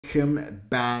Welcome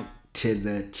back to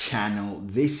the channel.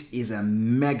 This is a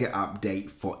mega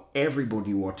update for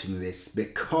everybody watching this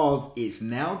because it's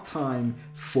now time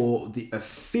for the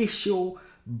official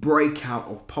breakout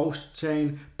of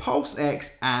Pulsechain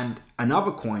Pulsex and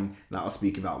another coin that I'll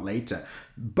speak about later.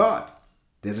 But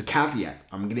there's a caveat.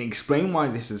 I'm going to explain why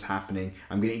this is happening.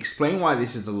 I'm going to explain why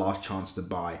this is the last chance to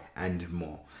buy and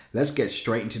more. Let's get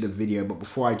straight into the video, but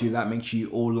before I do that, make sure you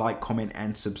all like, comment,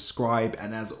 and subscribe.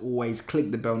 And as always,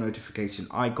 click the bell notification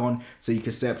icon so you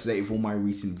can stay up to date with all my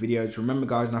recent videos. Remember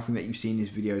guys, nothing that you see in this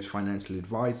video is financial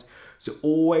advice. So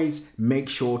always make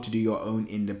sure to do your own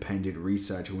independent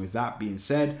research. And with that being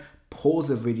said, pause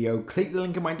the video, click the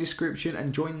link in my description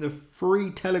and join the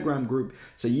free Telegram group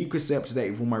so you can stay up to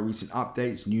date with all my recent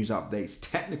updates, news updates,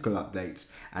 technical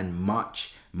updates, and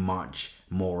much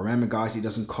more. Remember guys, it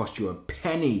doesn't cost you a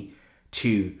penny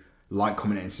to like,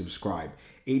 comment, and subscribe.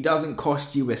 It doesn't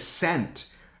cost you a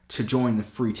cent to join the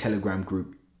free Telegram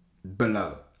group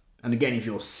below. And again, if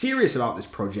you're serious about this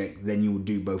project, then you'll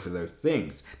do both of those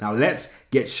things. Now let's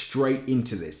get straight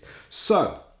into this.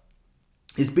 So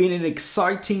it's been an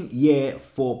exciting year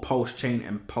for Pulsechain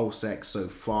and Pulsex so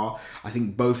far. I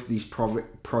think both of these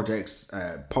projects,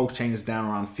 Pulsechain is down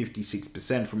around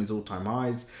 56% from its all-time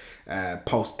highs.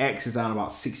 Pulsex is down about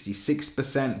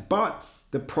 66%, but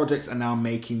the projects are now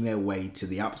making their way to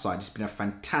the upside. It's been a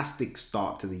fantastic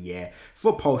start to the year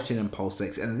for Pulsechain and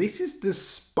Pulsex, and this is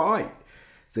despite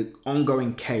the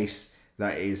ongoing case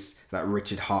that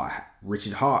Richard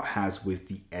Heart has with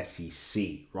the SEC,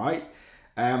 right?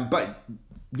 But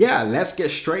yeah, let's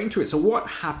get straight into it. So what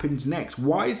happens next?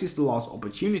 Why is this the last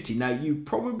opportunity? Now, you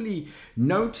probably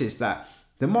noticed that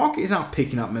the market is now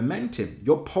picking up momentum.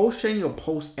 Your Pulsechain, your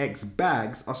Pulsex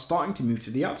bags are starting to move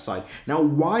to the upside. Now,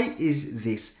 why is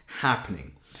this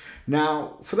happening?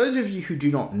 Now, for those of you who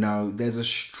do not know, there's a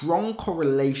strong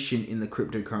correlation in the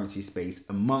cryptocurrency space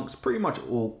amongst pretty much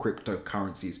all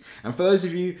cryptocurrencies. And for those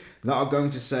of you that are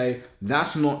going to say,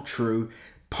 that's not true,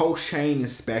 Pulsechain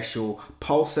is special,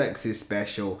 Pulsex is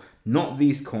special, not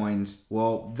these coins.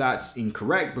 Well, that's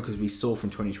incorrect because we saw from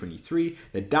 2023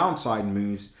 the downside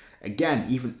moves, again,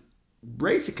 even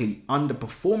basically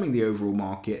underperforming the overall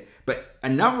market. But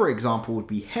another example would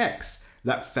be Hex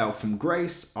that fell from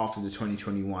grace after the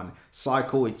 2021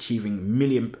 cycle, achieving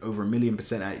over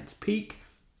 1,000,000% at its peak,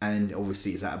 and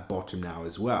obviously it's at a bottom now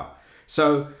as well.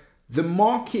 So the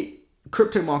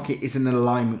crypto market is in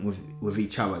alignment with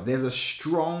each other. There's a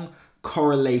strong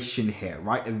correlation here,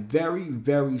 right? A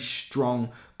very strong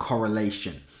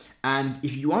correlation. And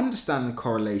if you understand the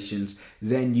correlations,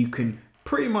 then you can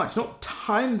pretty much not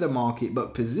time the market,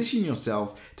 but position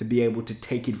yourself to be able to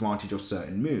take advantage of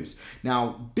certain moves.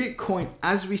 Now, Bitcoin,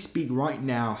 as we speak right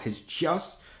now, has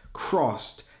just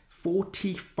crossed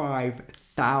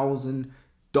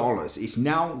 $45,000. It's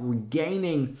now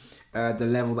regaining the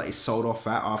level that is sold off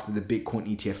at after the Bitcoin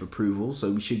ETF approval.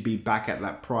 So we should be back at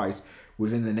that price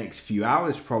within the next few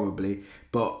hours probably.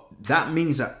 But that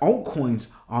means that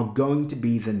altcoins are going to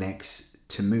be the next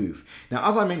to move. Now,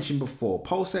 as I mentioned before,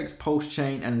 Pulsex,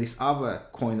 Pulsechain, and this other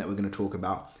coin that we're going to talk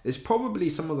about is probably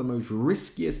some of the most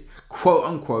riskiest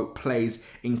quote-unquote plays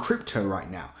in crypto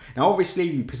right now. Now, obviously,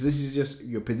 if you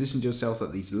positioned yourselves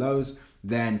at these lows,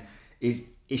 then it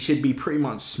should be pretty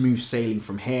much smooth sailing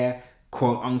from here,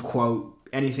 quote-unquote.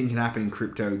 Anything can happen in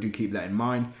crypto, do keep that in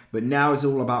mind. But now it's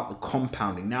all about the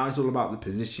compounding. Now it's all about the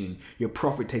positioning, your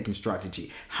profit-taking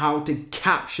strategy, how to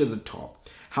capture the top,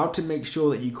 how to make sure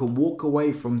that you can walk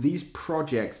away from these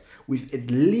projects with at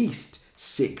least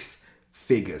 6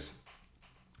 figures.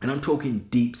 And I'm talking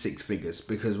deep 6 figures,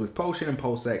 because with Pulsechain and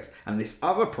Pulsex and this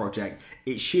other project,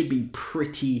 it should be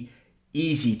pretty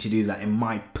easy to do that in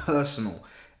my personal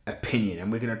opinion.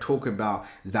 And we're going to talk about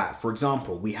that. For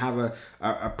example, we have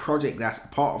a project that's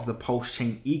part of the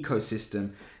Pulsechain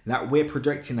ecosystem that we're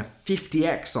projecting a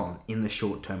 50x on in the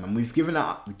short term, and we've given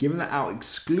that out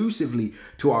exclusively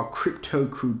to our Crypto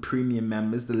Crew premium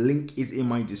members. The link is in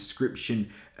my description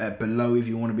below if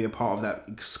you want to be a part of that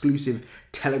exclusive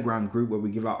Telegram group where we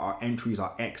give out our entries,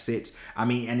 our exits. I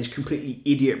mean, and it's completely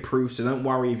idiot proof, so don't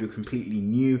worry if you're completely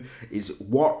new. It's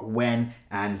what, when,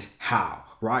 and how.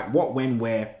 Right? What, when,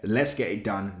 where, let's get it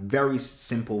done. Very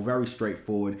simple, very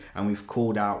straightforward. And we've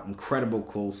called out incredible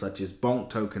calls such as Bonk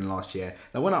token last year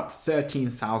that went up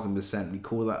 13,000%. We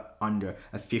call that under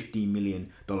a $50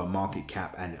 million market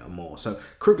cap and more. So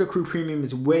Crypto Crew Premium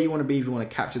is where you want to be if you want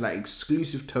to capture that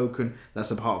exclusive token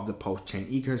that's a part of the Pulsechain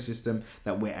ecosystem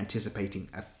that we're anticipating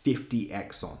a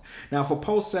 50x on. Now for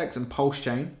Pulsex and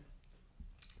Pulsechain,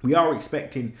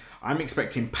 I'm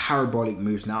expecting parabolic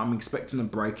moves now. I'm expecting a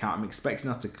breakout. I'm expecting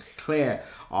us to clear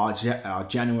our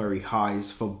January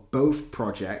highs for both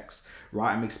projects,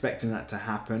 right? I'm expecting that to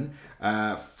happen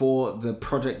for the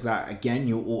project that, again,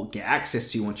 you'll all get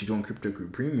access to once you join Crypto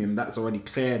Group Premium. That's already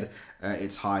cleared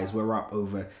its highs. We're up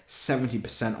over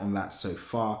 70% on that so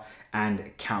far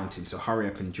and counting. So hurry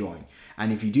up and join.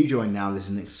 And if you do join now, there's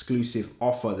an exclusive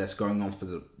offer that's going on for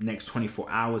the next 24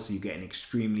 hours. So you get an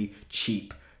extremely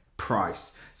cheap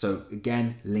price. So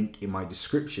again, link in my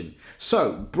description.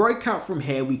 So breakout from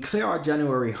here, we clear our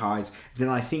January highs, then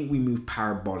I think we move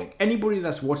parabolic. Anybody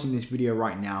that's watching this video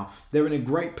right now, they're in a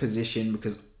great position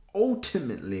because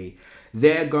ultimately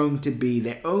they're going to be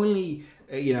their only,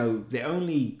 their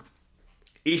only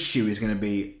issue is going to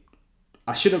be,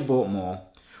 I should have bought more,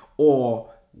 or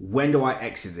when do I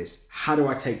exit this? How do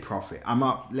I take profit? I'm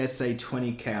up, let's say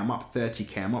 20K, I'm up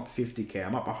 30K, I'm up 50K,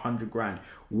 I'm up 100 grand.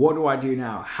 What do I do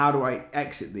now? How do I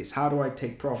exit this? How do I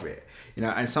take profit?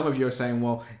 And some of you are saying,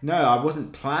 well, no, I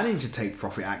wasn't planning to take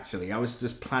profit actually. I was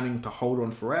just planning to hold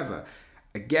on forever.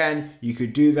 Again, you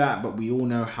could do that, but we all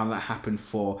know how that happened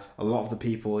for a lot of the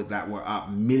people that were up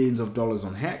millions of dollars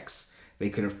on Hex. They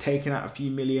could have taken out a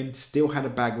few million, still had a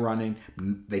bag running.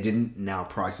 They didn't. Now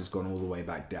price has gone all the way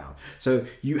back down. So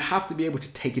you have to be able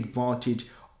to take advantage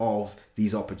of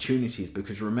these opportunities,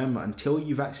 because remember, until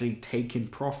you've actually taken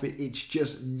profit, it's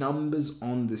just numbers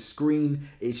on the screen.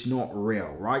 It's not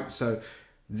real, right? So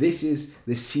this is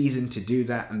the season to do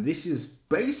that. And this is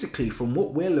basically, from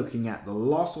what we're looking at, the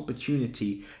last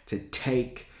opportunity to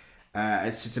take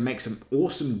to make some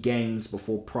awesome gains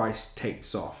before price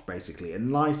takes off. Basically a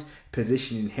nice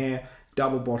positioning here,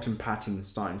 double bottom pattern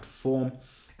starting to form,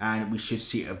 and we should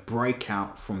see a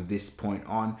breakout from this point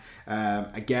on.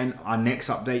 Again, our next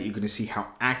update, you're going to see how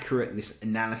accurate this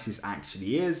analysis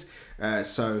actually is.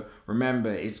 So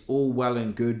remember, it's all well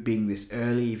and good being this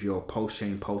early if you're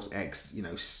Pulsechain Pulsex,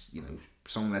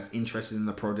 someone that's interested in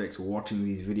the project or watching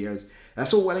these videos.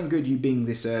 That's all well and good you being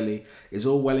this early. It's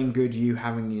all well and good you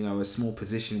having a small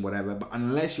position, whatever, but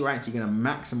unless you're actually going to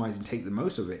maximize and take the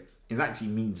most of it, it actually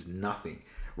means nothing,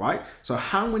 right? So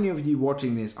how many of you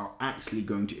watching this are actually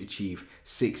going to achieve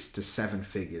 6 to 7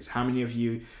 figures? How many of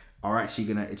you are actually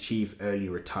going to achieve early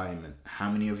retirement? How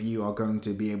many of you are going to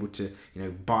be able to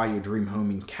buy your dream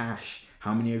home in cash?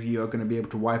 How many of you are going to be able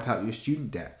to wipe out your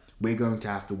student debt? We're going to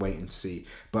have to wait and see,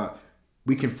 but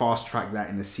we can fast track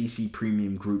that in the CC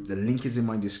Premium group. The link is in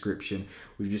my description.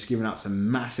 We've just given out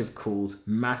some massive calls,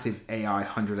 massive AI,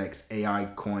 100x AI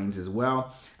coins as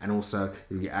well. And also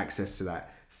you'll get access to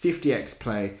that 50x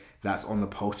play that's on the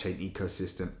Pulsechain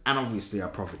ecosystem. And obviously our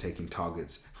profit taking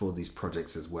targets for these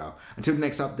projects as well. Until the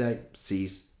next update,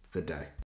 seize the day.